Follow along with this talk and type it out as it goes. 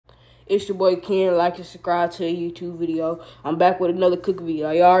It's your boy Kian. Like and subscribe to the YouTube video. I'm back with another cooking video.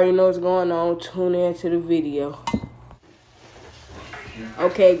 You already know what's going on. Tune in to the video.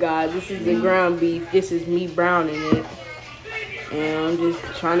 Okay, guys, this is the ground beef. This is me browning it. And I'm just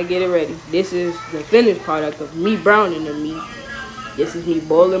trying to get it ready. This is the finished product of me browning the meat. This is me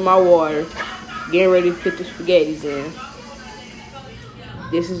boiling my water. Getting ready to put the spaghettis in.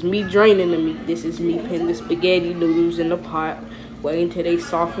 This is me draining the meat. This is me putting the spaghetti noodles in the pot. Waiting until they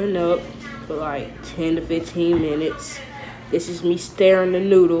soften up for like 10 to 15 minutes. This is me stirring the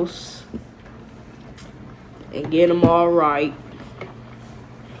noodles and get them all right.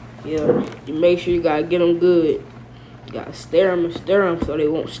 Yeah, you make sure you gotta get them good. You gotta stir them so they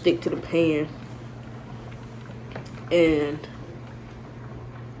won't stick to the pan. And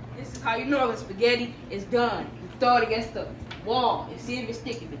this is how you know the spaghetti is done. You throw it against the wall and see if it's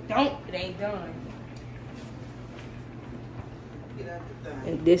sticking. If it don't, it ain't done.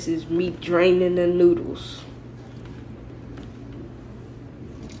 And this is me draining the noodles.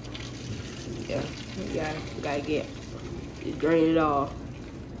 Yeah, you gotta drain it all.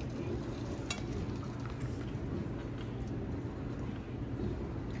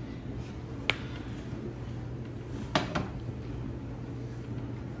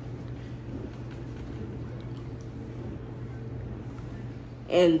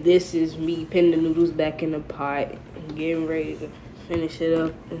 And this is me putting the noodles back in the pot and getting ready to finish it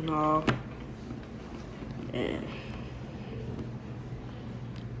up and all. And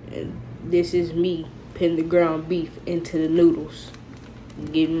this is me putting the ground beef into the noodles.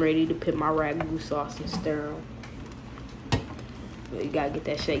 Getting ready to put my ragu sauce and stir them. But you gotta get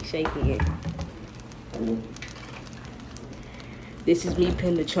that shaking in. This is me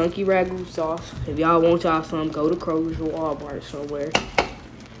putting the chunky ragu sauce. If y'all want y'all some, go to Kroger's or Walmart somewhere.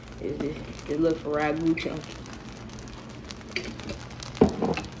 Just look for ragu chunky.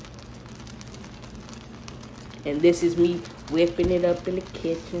 And this is me whipping it up in the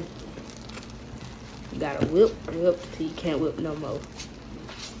kitchen. You gotta whip till you can't whip no more.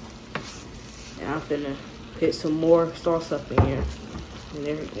 And I'm finna put some more sauce up in here and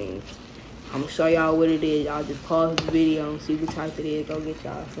everything. I'm gonna show y'all what it is. Y'all just pause the video and see what type it is. Go get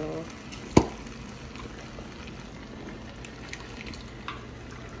y'all some.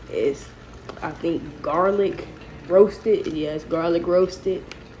 It's, I think, garlic roasted. Yeah, it's garlic roasted.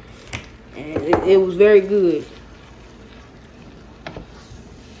 And it was very good.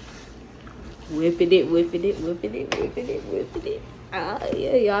 Whipping it.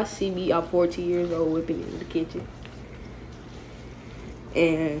 Yeah, y'all see me. I'm 14 years old whipping it in the kitchen.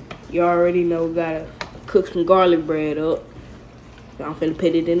 And you already know, gotta cook some garlic bread up. So I'm finna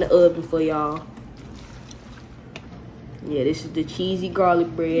put it in the oven for y'all. Yeah, this is the cheesy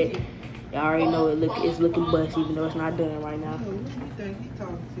garlic bread. Y'all already know it's looking bust, even though it's not done right now.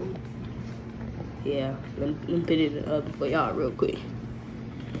 Yeah, let me put it in the oven for y'all real quick.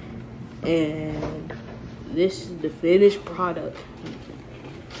 And this is the finished product.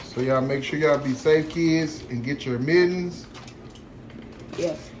 So y'all make sure y'all be safe, kids, and get your mittens.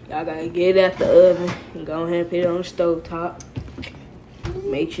 Yeah, y'all gotta get it out the oven and go ahead and put it on the stove top.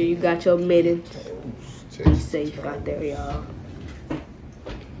 Make sure you got your mittens. Be safe out there, y'all.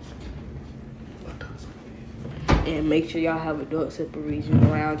 And make sure y'all have adult separation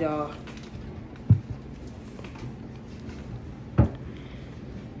around y'all.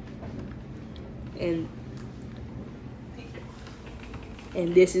 And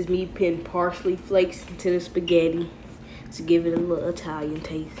this is me putting parsley flakes into the spaghetti to give it a little Italian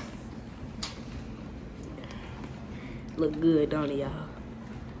taste. Look good, don't it, y'all?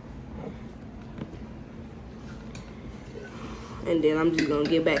 And then I'm just gonna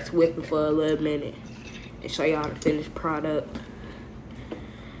get back to whipping for a little minute and show y'all the finished product.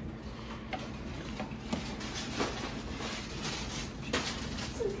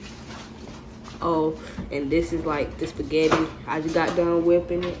 Oh, and this is like the spaghetti. I just got done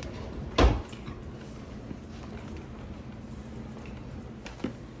whipping it.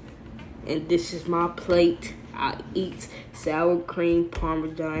 And this is my plate. I eat sour cream,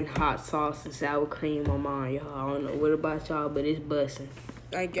 Parmesan, hot sauce, and sour cream on mine, y'all. I don't know what about y'all, but it's busting.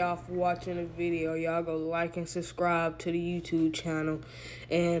 Thank y'all for watching the video. Y'all go like and subscribe to the YouTube channel.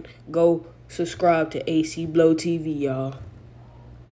 And go subscribe to AC Blow TV, y'all.